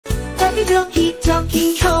Doki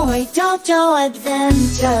Doki Kawaii Dodo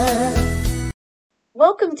Adventure.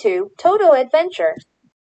 Welcome to Toto Adventure.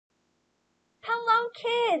 Hello,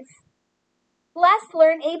 kids! Let's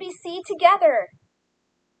learn ABC together.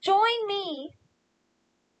 Join me.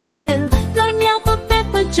 And learn the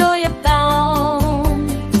alphabet with joy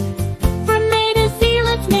abound. From A to Z,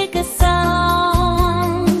 let's make a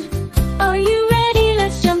sound. Are you ready?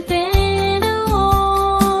 Let's jump in.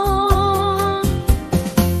 Oh.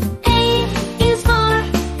 A is for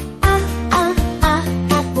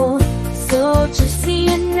apple, so juicy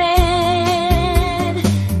and red,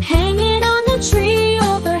 hanging on the tree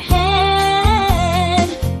overhead.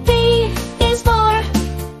 B is for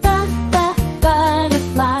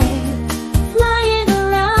butterfly, flying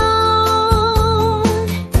around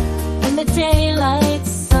in the daylight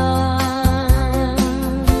sun.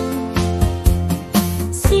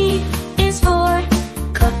 C is for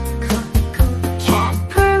cat,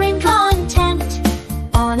 purring content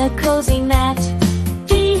on a cozy mat.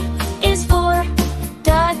 D is for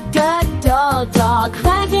dog,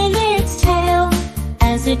 wagging its tail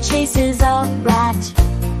as it chases a rat.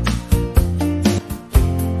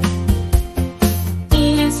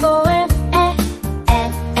 E is for an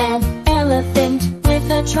elephant with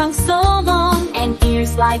a trunk so long and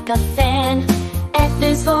ears like a fan. F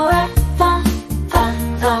is for a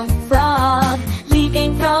frog,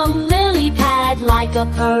 leaping from lily pad like a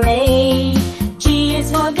parade. G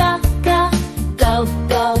is for go,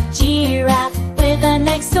 giraffe with a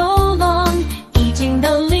neck so long, eating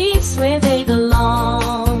the leaves where they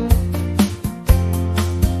belong.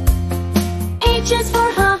 H is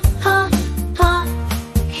for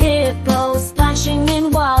hippo, splashing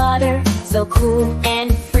in water, so cool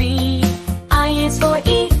and free. I is for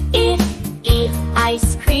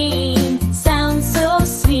ice cream, sounds so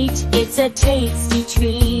sweet, it's a tasty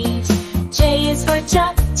treat. J is for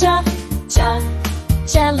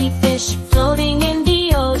jellyfish, floating in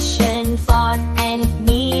the ocean, far and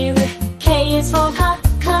near. K is for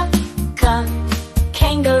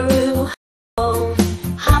kangaroo,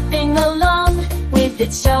 hopping along with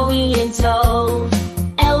its joey in tow.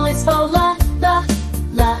 L is for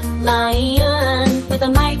lion, with a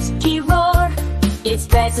mighty roar, its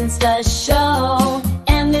presence does show.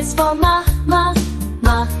 M is for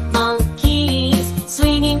monkeys,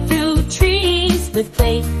 swinging through trees with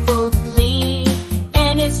playful glee.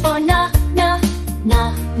 N is for nest,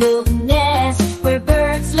 where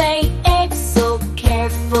birds lay eggs so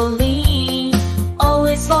carefully. O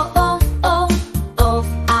is for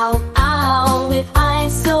owl, with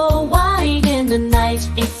eyes so wide in the night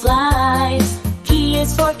it flies. P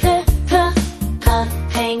is for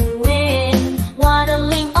penguin,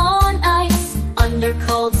 waddling on ice under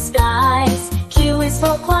cold skies. Q is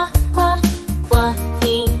for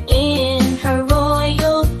queen, in her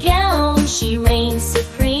royal gown she reigns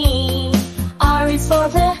supreme. R is for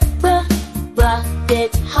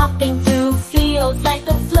rabbit, hopping through fields like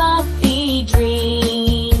a fluffy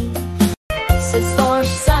dream. S is for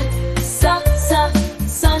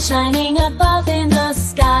sun shining above in the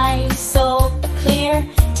sky, so clear.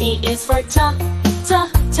 T is for tiger,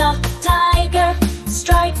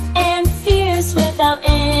 striped and fierce without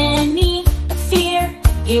any fear.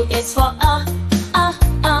 U is for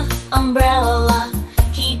umbrella,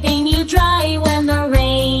 keeping you dry when the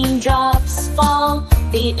raindrops fall.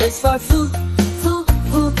 V is for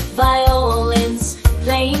violins,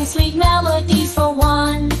 playing sweet melodies for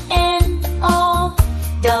one and all.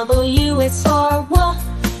 W is for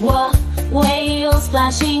whale,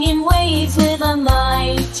 splashing in waves with a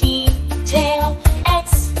mighty tail.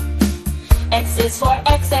 X is for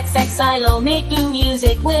XXXilo, making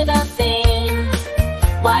music with a fin.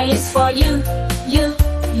 Y is for yellow,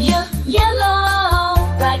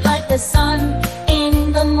 bright like the sun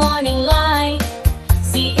in the morning light.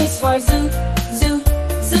 Z is for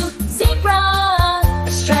zebra,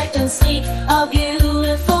 striped and sleek, a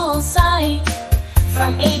beautiful sight.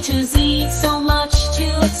 From A to Z, so much to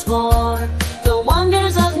explore, the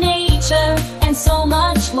wonders of nature and so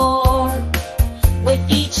much more. With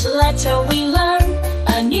each letter we learn